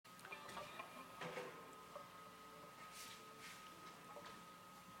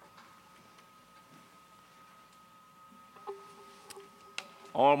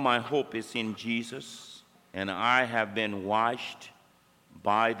All my hope is in Jesus, and I have been washed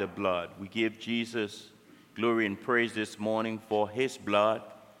by the blood. We give Jesus glory and praise this morning for his blood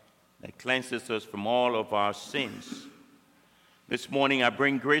that cleanses us from all of our sins. This morning I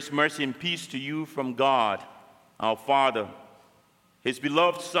bring grace, mercy, and peace to you from God, our Father, his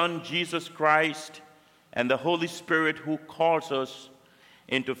beloved Son, Jesus Christ, and the Holy Spirit who calls us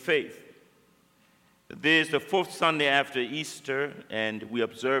into faith. This is the fourth Sunday after Easter, and we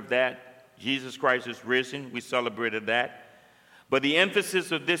observe that Jesus Christ is risen. We celebrated that. But the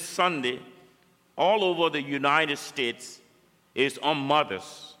emphasis of this Sunday all over the United States is on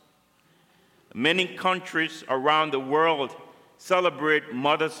mothers. Many countries around the world celebrate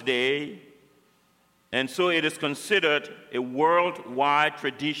Mother's Day, and so it is considered a worldwide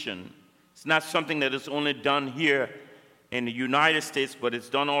tradition. It's not something that is only done here in the United States, but it's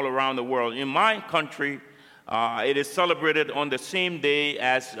done all around the world. In my country, it is celebrated on the same day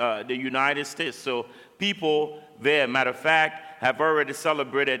as the United States. So people there, matter of fact, have already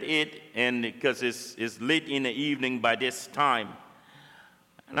celebrated it, and because it's late in the evening by this time.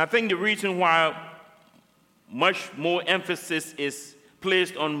 And I think the reason why much more emphasis is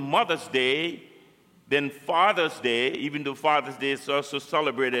placed on Mother's Day than Father's Day, even though Father's Day is also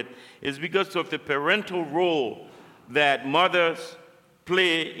celebrated, is because of the parental role that mothers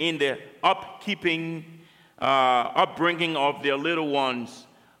play in the upbringing of their little ones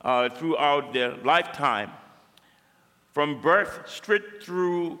throughout their lifetime. From birth straight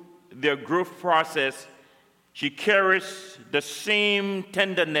through their growth process, she carries the same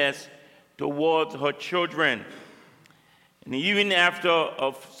tenderness towards her children. And even after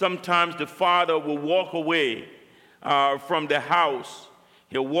sometimes the father will walk away from the house,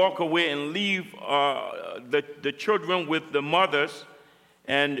 he'll walk away and leave the children with the mothers,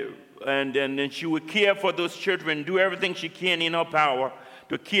 and then she will care for those children, do everything she can in her power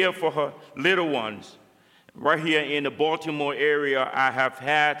to care for her little ones. Right here in the Baltimore area, I have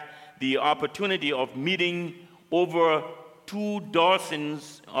had the opportunity of meeting over 2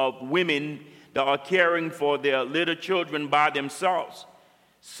 dozens of women that are caring for their little children by themselves.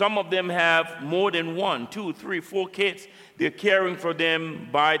 Some of them have more than 1, 2, 3, 4 kids. They're caring for them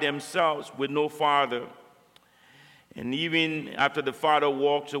by themselves with no father. And even after the father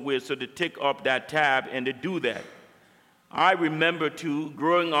walks away, so they take up that tab and they do that. I remember too,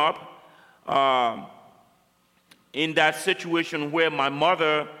 growing up in that situation where my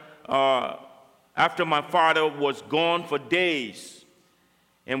mother, after my father was gone for days,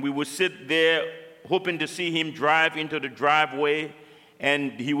 and we would sit there hoping to see him drive into the driveway,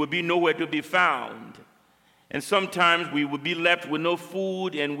 and he would be nowhere to be found. And sometimes we would be left with no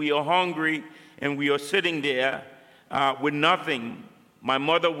food, and we are hungry, and we are sitting there with nothing. My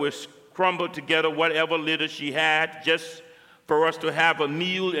mother would crumble together whatever little she had just for us to have a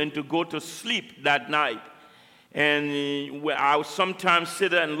meal and to go to sleep that night. And I would sometimes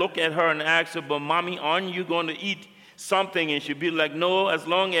sit there and look at her and ask her, but Mommy, aren't you going to eat something? And she'd be like, no, as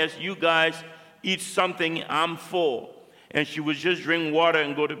long as you guys eat something, I'm full. And she would just drink water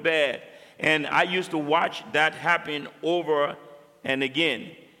and go to bed. And I used to watch that happen over and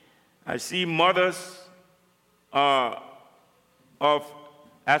again. I see mothers as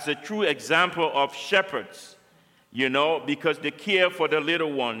a true example of shepherds, because they care for the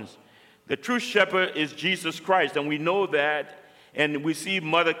little ones. The true shepherd is Jesus Christ, and we know that, and we see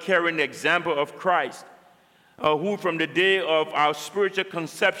mother carrying the example of Christ, who from the day of our spiritual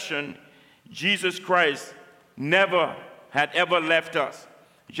conception, Jesus Christ never had ever left us.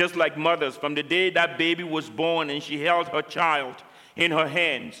 Just like mothers, from the day that baby was born and she held her child in her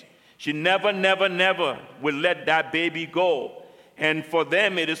hands, she never, never, never will let that baby go. And for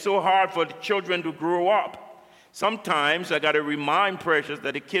them, it is so hard for the children to grow up. Sometimes I got to remind Precious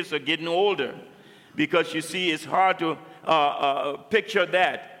that the kids are getting older, because you see, it's hard to picture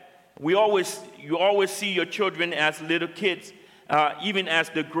that. You always see your children as little kids, even as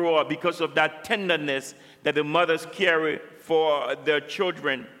they grow up, because of that tenderness that the mothers carry for their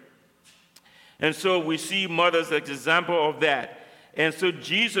children. And so we see mothers as an example of that. And so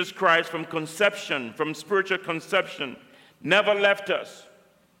Jesus Christ, from conception, from spiritual conception, never left us.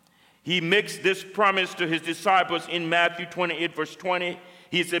 He makes this promise to his disciples in Matthew 28, verse 20.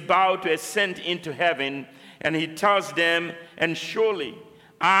 He's about to ascend into heaven, and he tells them, and surely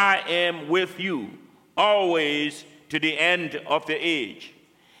I am with you always to the end of the age.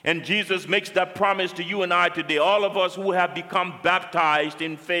 And Jesus makes that promise to you and I today, all of us who have become baptized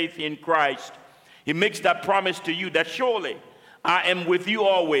in faith in Christ. He makes that promise to you that surely I am with you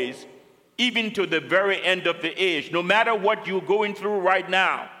always, even to the very end of the age. No matter what you're going through right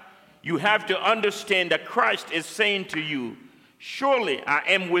now, you have to understand that Christ is saying to you, Surely I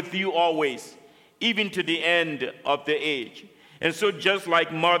am with you always, even to the end of the age. And so just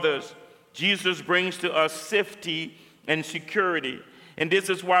like mothers, Jesus brings to us safety and security. And this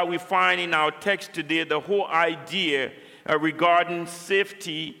is why we find in our text today the whole idea regarding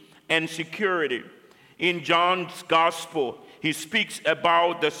safety and security. In John's gospel, he speaks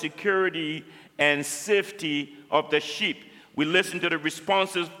about the security and safety of the sheep. We listen to the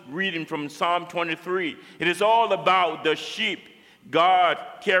responsive reading from Psalm 23. It is all about the sheep, God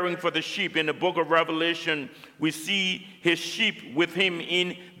caring for the sheep. In the book of Revelation, we see his sheep with him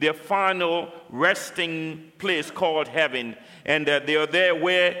in their final resting place called heaven. And they are there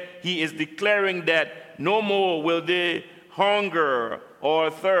where he is declaring that no more will they hunger or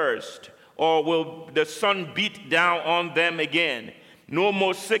thirst, or will the sun beat down on them again. No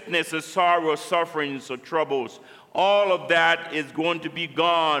more sickness or sorrow, sufferings or troubles. All of that is going to be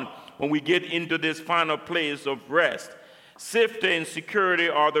gone when we get into this final place of rest. Safety and security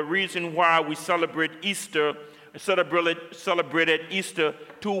are the reason why we celebrate Easter, celebrated Easter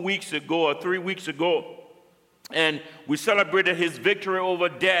 2 weeks ago or 3 weeks ago. And we celebrated his victory over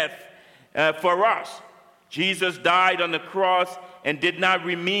death for us. Jesus died on the cross and did not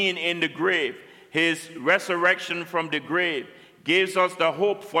remain in the grave. His resurrection from the grave gives us the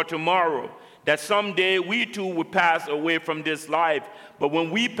hope for tomorrow, that someday we too will pass away from this life. But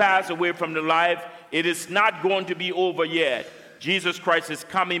when we pass away from the life, it is not going to be over yet. Jesus Christ is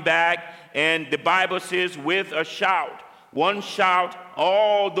coming back, and the Bible says with a shout, one shout,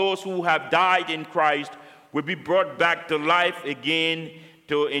 all those who have died in Christ will be brought back to life again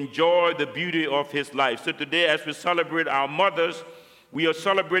to enjoy the beauty of his life. So today, as we celebrate our mothers, we are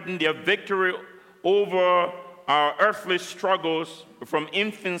celebrating their victory over our earthly struggles from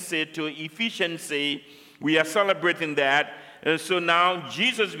infancy to efficiency. We are celebrating that. And so now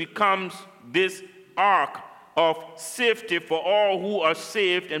Jesus becomes this ark of safety for all who are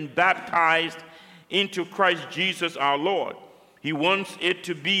saved and baptized into Christ Jesus our Lord. He wants it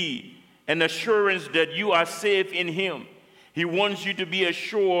to be an assurance that you are safe in him. He wants you to be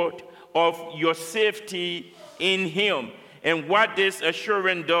assured of your safety in him. And what this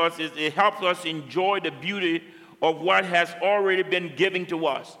assurance does is it helps us enjoy the beauty of what has already been given to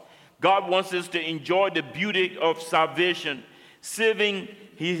us. God wants us to enjoy the beauty of salvation.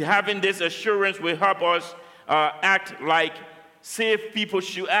 Having this assurance will help us act like saved people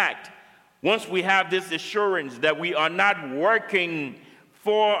should act. Once we have this assurance that we are not working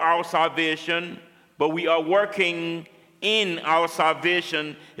for our salvation, but we are working in our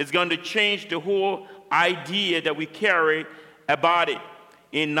salvation, it's going to change the whole idea that we carry about it.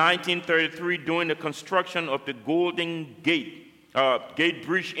 In 1933, during the construction of the Golden Gate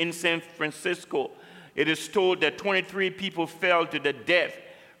Bridge in San Francisco, it is told that 23 people fell to the death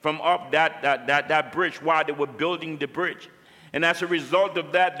from up that bridge while they were building the bridge. And as a result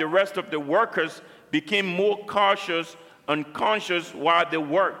of that, the rest of the workers became more cautious, unconscious while they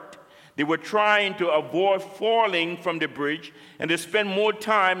worked. They were trying to avoid falling from the bridge, and they spent more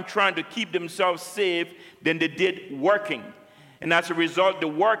time trying to keep themselves safe than they did working. And as a result, the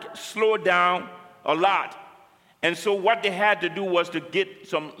work slowed down a lot. And so what they had to do was to get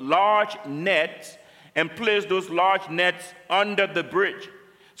some large nets and place those large nets under the bridge,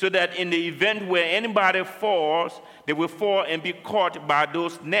 so that in the event where anybody falls, they will fall and be caught by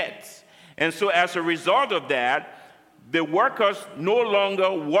those nets. And so as a result of that, the workers no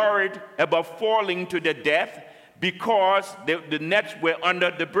longer worried about falling to their death because the nets were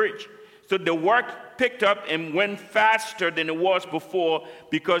under the bridge. So the work picked up and went faster than it was before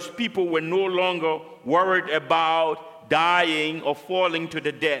because people were no longer worried about dying or falling to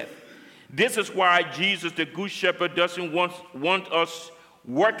the death. This is why Jesus, the Good Shepherd, doesn't want us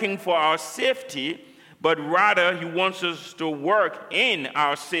working for our safety, but rather he wants us to work in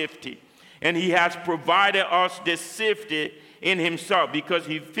our safety. And he has provided us this safety in himself because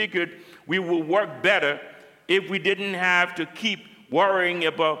he figured we will work better if we didn't have to keep worrying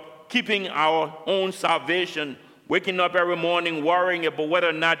about keeping our own salvation, waking up every morning worrying about whether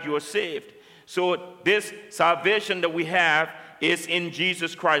or not you're saved. So this salvation that we have is in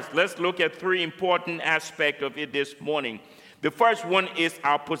Jesus Christ. Let's look at three important aspects of it this morning. The first one is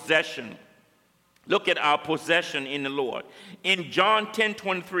our possession. Look at our possession in the Lord. In John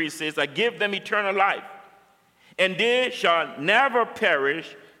 10:23 it says, I give them eternal life, and they shall never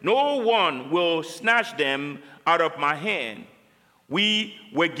perish. No one will snatch them out of my hand. We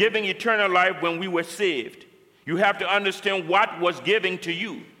were given eternal life when we were saved. You have to understand what was given to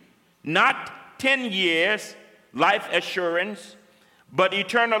you. Not 10 years, life assurance, but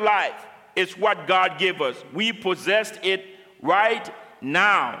eternal life is what God gave us. We possessed it right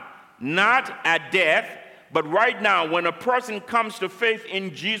now. Not at death, But right now, when a person comes to faith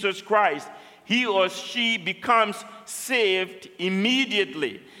in Jesus Christ, he or she becomes saved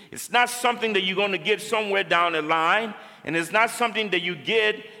immediately. It's not something that you're going to get somewhere down the line, and it's not something that you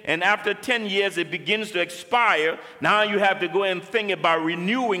get, and after 10 years it begins to expire. Now you have to go and think about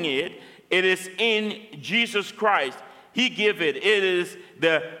renewing it. It is in Jesus Christ. He gave it. It is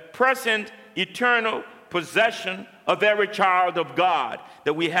the present eternal possession of every child of God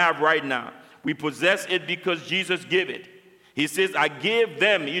that we have right now. We possess it because Jesus gave it. He says, I give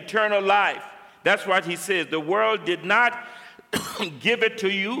them eternal life. That's what he says. The world did not give it to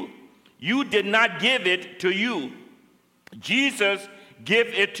you. You did not give it to you. Jesus gave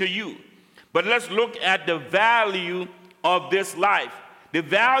it to you. But let's look at the value of this life. The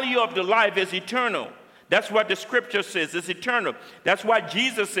value of the life is eternal. That's what the scripture says. It's eternal. That's why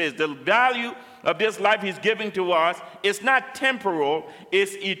Jesus says the value of this life he's giving to us is not temporal,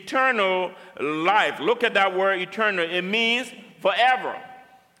 it's eternal life. Look at that word eternal. It means forever.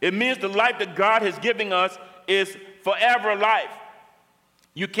 It means the life that God has given us is forever life.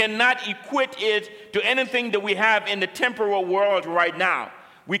 You cannot equate it to anything that we have in the temporal world right now.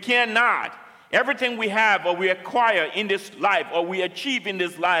 We cannot. Everything we have or we acquire in this life or we achieve in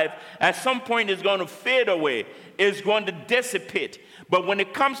this life at some point is going to fade away, is going to dissipate. But when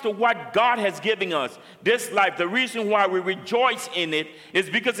it comes to what God has given us, this life, the reason why we rejoice in it is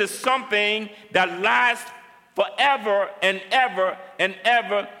because it's something that lasts forever and ever and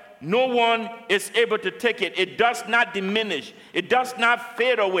ever. No one is able to take it. It does not diminish. It does not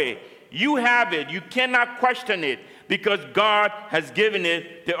fade away. You have it. You cannot question it because God has given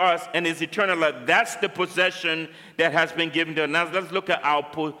it to us and it's eternal life. That's the possession that has been given to us. Now let's look at our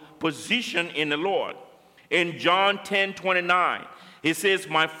position in the Lord. In John 10:29, he says,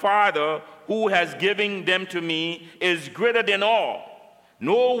 my Father who has given them to me is greater than all.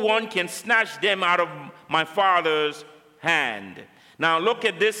 No one can snatch them out of my Father's hand. Now look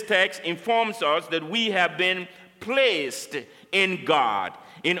at this text, informs us that we have been placed in God.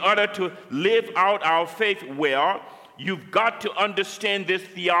 In order to live out our faith well, you've got to understand this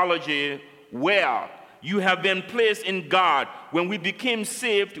theology well. You have been placed in God. When we became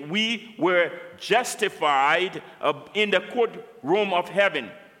saved, we were justified in the courtroom of heaven.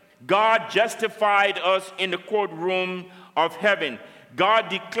 God justified us in the courtroom of heaven. God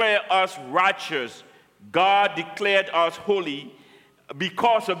declared us righteous. God declared us holy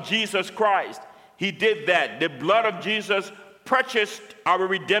because of Jesus Christ. He did that. The blood of Jesus purchased our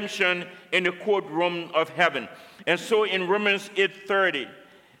redemption in the courtroom of heaven. And so in Romans 8:30,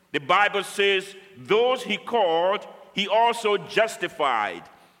 the Bible says, those he called, he also justified.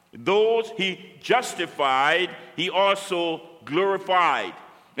 Those he justified, he also glorified.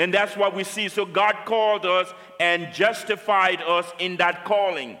 And that's what we see. So God called us and justified us in that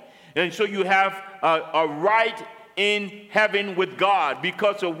calling. And so you have a right in heaven with God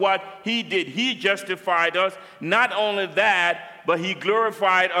because of what he did. He justified us. Not only that, but he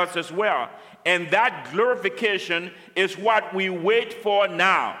glorified us as well. And that glorification is what we wait for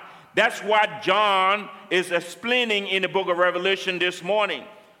now. That's what John is explaining in the book of Revelation this morning,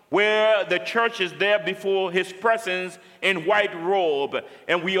 where the church is there before his presence in white robe,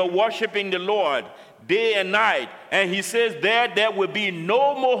 and we are worshiping the Lord day and night. And he says there will be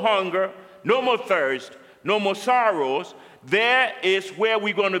no more hunger, no more thirst, no more sorrows. There is where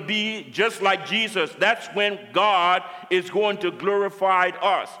we're going to be just like Jesus. That's when God is going to glorify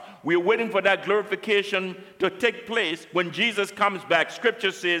us. We're waiting for that glorification to take place when Jesus comes back.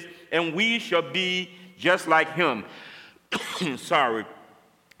 Scripture says, and we shall be just like him. Sorry.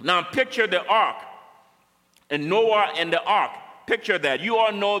 Now picture the ark and Noah and the ark. Picture that. You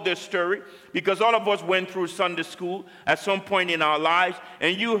all know this story because all of us went through Sunday school at some point in our lives,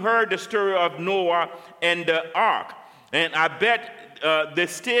 and you heard the story of Noah and the ark. And I bet they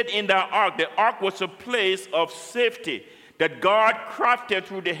stayed in the ark. The ark was a place of safety that God crafted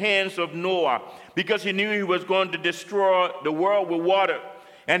through the hands of Noah because he knew he was going to destroy the world with water.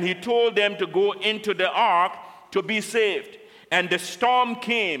 And he told them to go into the ark to be saved. And the storm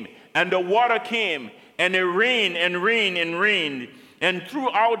came, and the water came, and it rained and rained and rained. And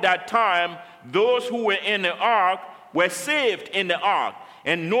throughout that time, those who were in the ark were saved in the ark.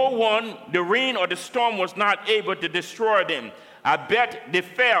 And no one, the rain or the storm was not able to destroy them. I bet they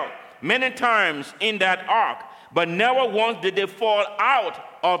fell many times in that ark, but never once did they fall out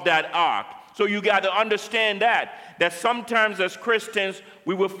of that ark. So you got to understand that sometimes as Christians,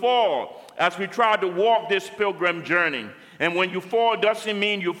 we will fall as we try to walk this pilgrim journey. And when you fall, doesn't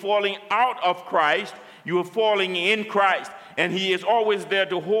mean you're falling out of Christ. You are falling in Christ. And he is always there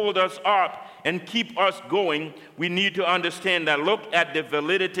to hold us up and keep us going. We need to understand that. Look at the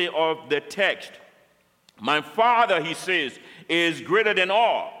validity of the text. My Father, he says, is greater than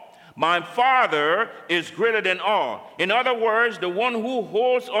all. My Father is greater than all. In other words, the one who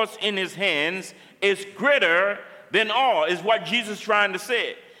holds us in his hands is greater than all, is what Jesus is trying to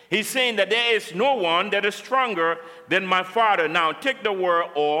say. He's saying that there is no one that is stronger than my Father. Now, take the word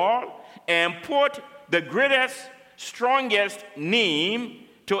all and put the greatest, strongest name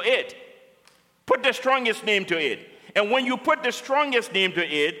to it. Put the strongest name to it. And when you put the strongest name to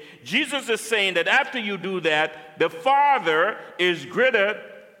it, Jesus is saying that after you do that, the Father is greater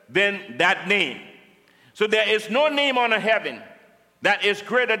than that name. So there is no name on heaven that is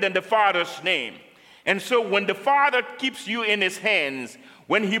greater than the Father's name. And so when the Father keeps you in his hands,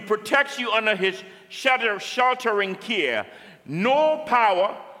 when he protects you under his sheltering care, no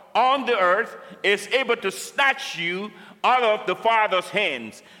power on the earth is able to snatch you out of the Father's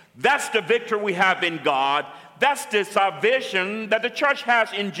hands. That's the victory we have in God. That's the salvation that the church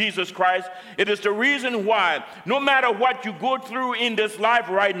has in Jesus Christ. It is the reason why, no matter what you go through in this life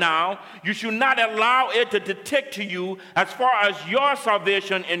right now, you should not allow it to dictate to you as far as your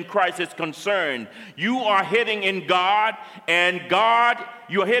salvation in Christ is concerned. You are hidden in God, and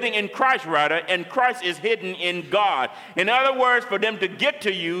you're hidden in Christ rather, and Christ is hidden in God. In other words, for them to get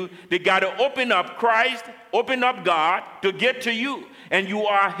to you, they got to open up Christ, open up God to get to you. And you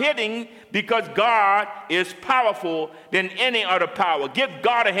are hidden because God is powerful than any other power. Give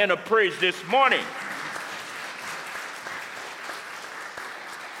God a hand of praise this morning.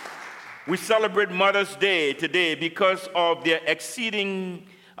 We celebrate Mother's Day today because of their exceeding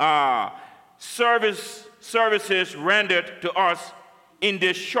services rendered to us in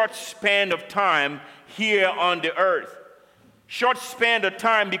this short span of time here on the earth. Short span of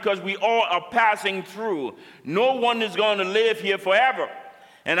time because we all are passing through. No one is going to live here forever.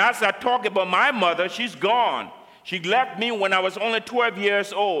 And as I talk about my mother, she's gone. She left me when I was only 12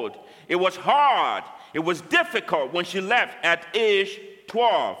 years old. It was hard. It was difficult when she left at age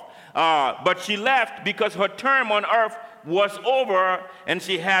 12. But she left because her term on earth was over and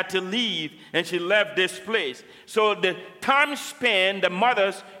she had to leave, and she left this place. So the time span the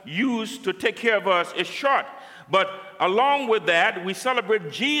mothers used to take care of us is short. But along with that, we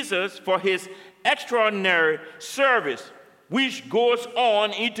celebrate Jesus for his extraordinary service, which goes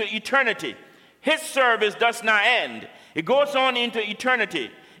on into eternity. His service does not end. It goes on into eternity.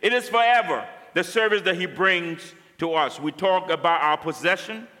 It is forever, the service that he brings to us. We talk about our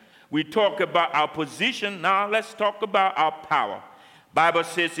possession. We talk about our position. Now let's talk about our power. Bible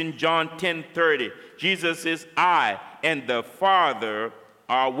says in John 10:30, Jesus says, I and the Father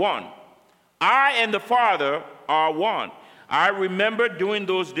are one. I and the Father are one. I remember during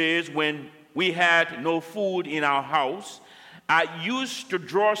those days when we had no food in our house, I used to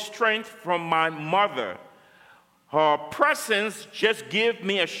draw strength from my mother. Her presence just gave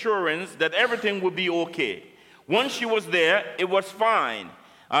me assurance that everything would be okay. Once she was there, it was fine.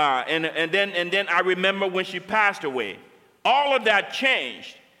 And then I remember when she passed away. All of that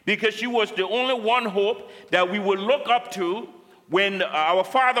changed because she was the only one hope that we would look up to when our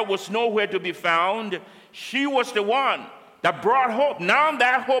father was nowhere to be found. She was the one that brought hope. Now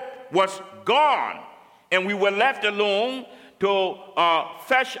that hope was gone, and we were left alone to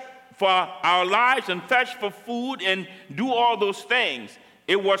fetch for our lives and fetch for food and do all those things.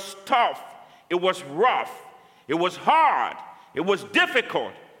 It was tough. It was rough. It was hard. It was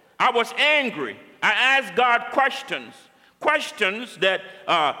difficult. I was angry. I asked God questions that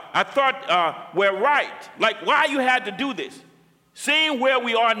I thought were right. Like, why you had to do this? Seeing where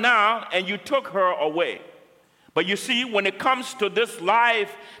we are now, and you took her away. But you see, when it comes to this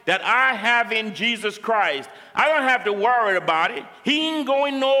life that I have in Jesus Christ, I don't have to worry about it. He ain't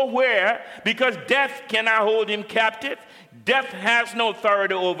going nowhere because death cannot hold him captive. Death has no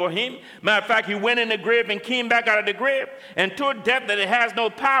authority over him. Matter of fact, he went in the grave and came back out of the grave and told death that it has no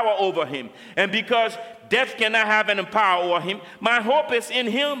power over him. And because death cannot have any power over him, my hope is in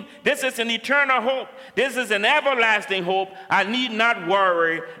him. This is an eternal hope. This is an everlasting hope. I need not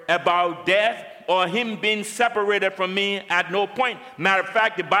worry about death or him being separated from me at no point. Matter of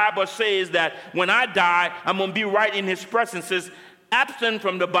fact, the Bible says that when I die, I'm going to be right in his presence. Absent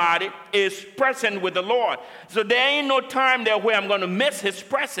from the body is present with the Lord. So there ain't no time there where I'm going to miss his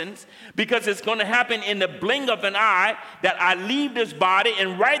presence, because it's going to happen in the blink of an eye that I leave this body,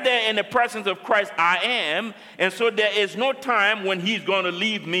 and right there in the presence of Christ I am. And so there is no time when he's going to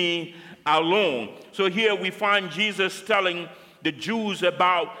leave me alone. So here we find Jesus telling the Jews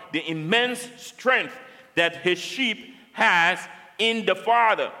about the immense strength that his sheep has in the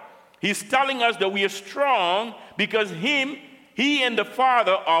Father. He's telling us that we are strong because he and the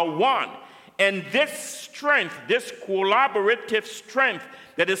Father are one. And this strength, this collaborative strength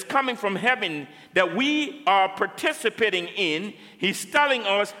that is coming from heaven that we are participating in, he's telling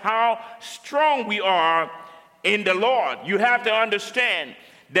us how strong we are in the Lord. You have to understand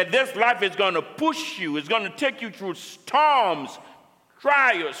that this life is going to push you, it's going to take you through storms,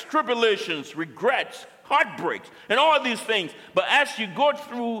 trials, tribulations, regrets, heartbreaks, and all these things. But as you go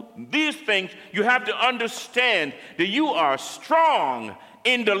through these things, you have to understand that you are strong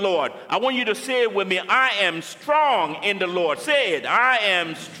in the Lord. I want you to say it with me. I am strong in the Lord. Say it. I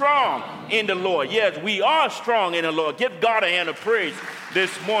am strong in the Lord. Yes, we are strong in the Lord. Give God a hand of praise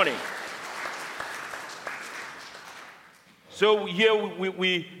this morning. So here we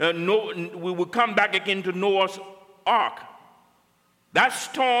will come back again to Noah's ark. That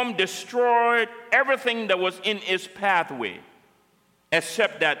storm destroyed everything that was in its pathway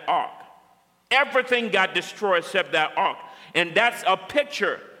except that ark. Everything got destroyed except that ark. And that's a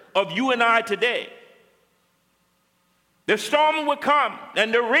picture of you and I today. The storm will come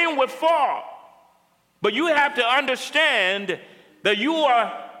and the rain will fall. But you have to understand that you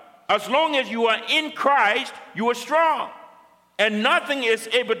are, as long as you are in Christ, you are strong. And nothing is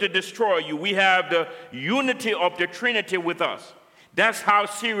able to destroy you. We have the unity of the Trinity with us. That's how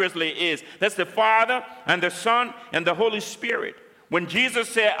seriously it is. That's the Father and the Son and the Holy Spirit. When Jesus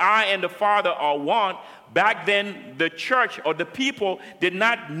said, I and the Father are one, back then the church or the people did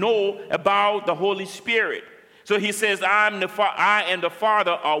not know about the Holy Spirit. So he says, I and the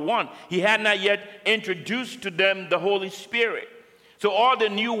Father are one. He had not yet introduced to them the Holy Spirit. So all they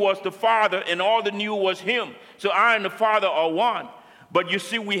knew was the Father and all they knew was him. So I and the Father are one. But you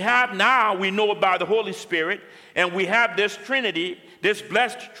see, we know about the Holy Spirit, and we have this Trinity, this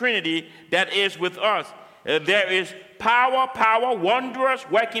blessed Trinity that is with us. There is power, wondrous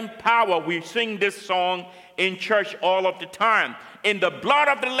working power. We sing this song in church all of the time. In the blood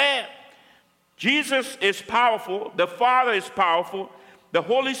of the Lamb, Jesus is powerful. The Father is powerful. The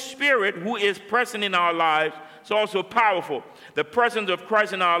Holy Spirit, who is present in our lives, is also powerful. The presence of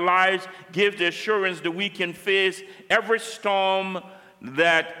Christ in our lives gives the assurance that we can face every storm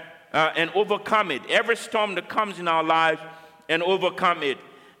and overcome it. Every storm that comes in our lives and overcome it.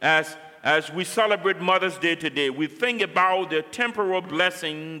 As we celebrate Mother's Day today, we think about the temporal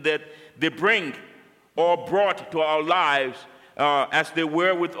blessing that they bring or brought to our lives as they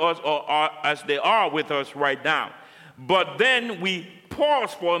were with us or as they are with us right now. But then we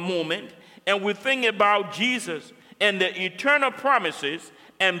pause for a moment and we think about Jesus and the eternal promises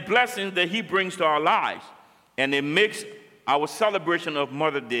and blessings that he brings to our lives. And it makes our celebration of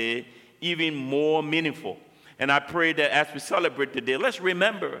Mother's Day even more meaningful. And I pray that as we celebrate today, let's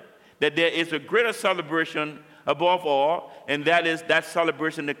remember that there is a greater celebration above all, and that is that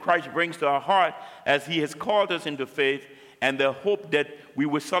celebration that Christ brings to our heart as he has called us into faith, and the hope that we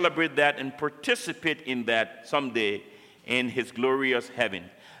will celebrate that and participate in that someday in his glorious heaven.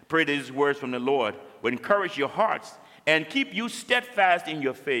 I pray that these words from the Lord will encourage your hearts and keep you steadfast in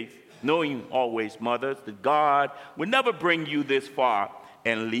your faith, knowing always, mothers, that God will never bring you this far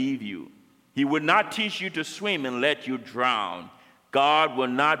and leave you. He will not teach you to swim and let you drown. God will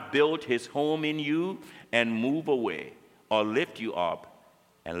not build his home in you and move away or lift you up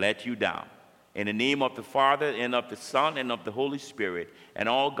and let you down. In the name of the Father and of the Son and of the Holy Spirit, and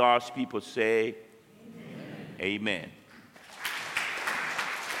all God's people say, Amen. Amen.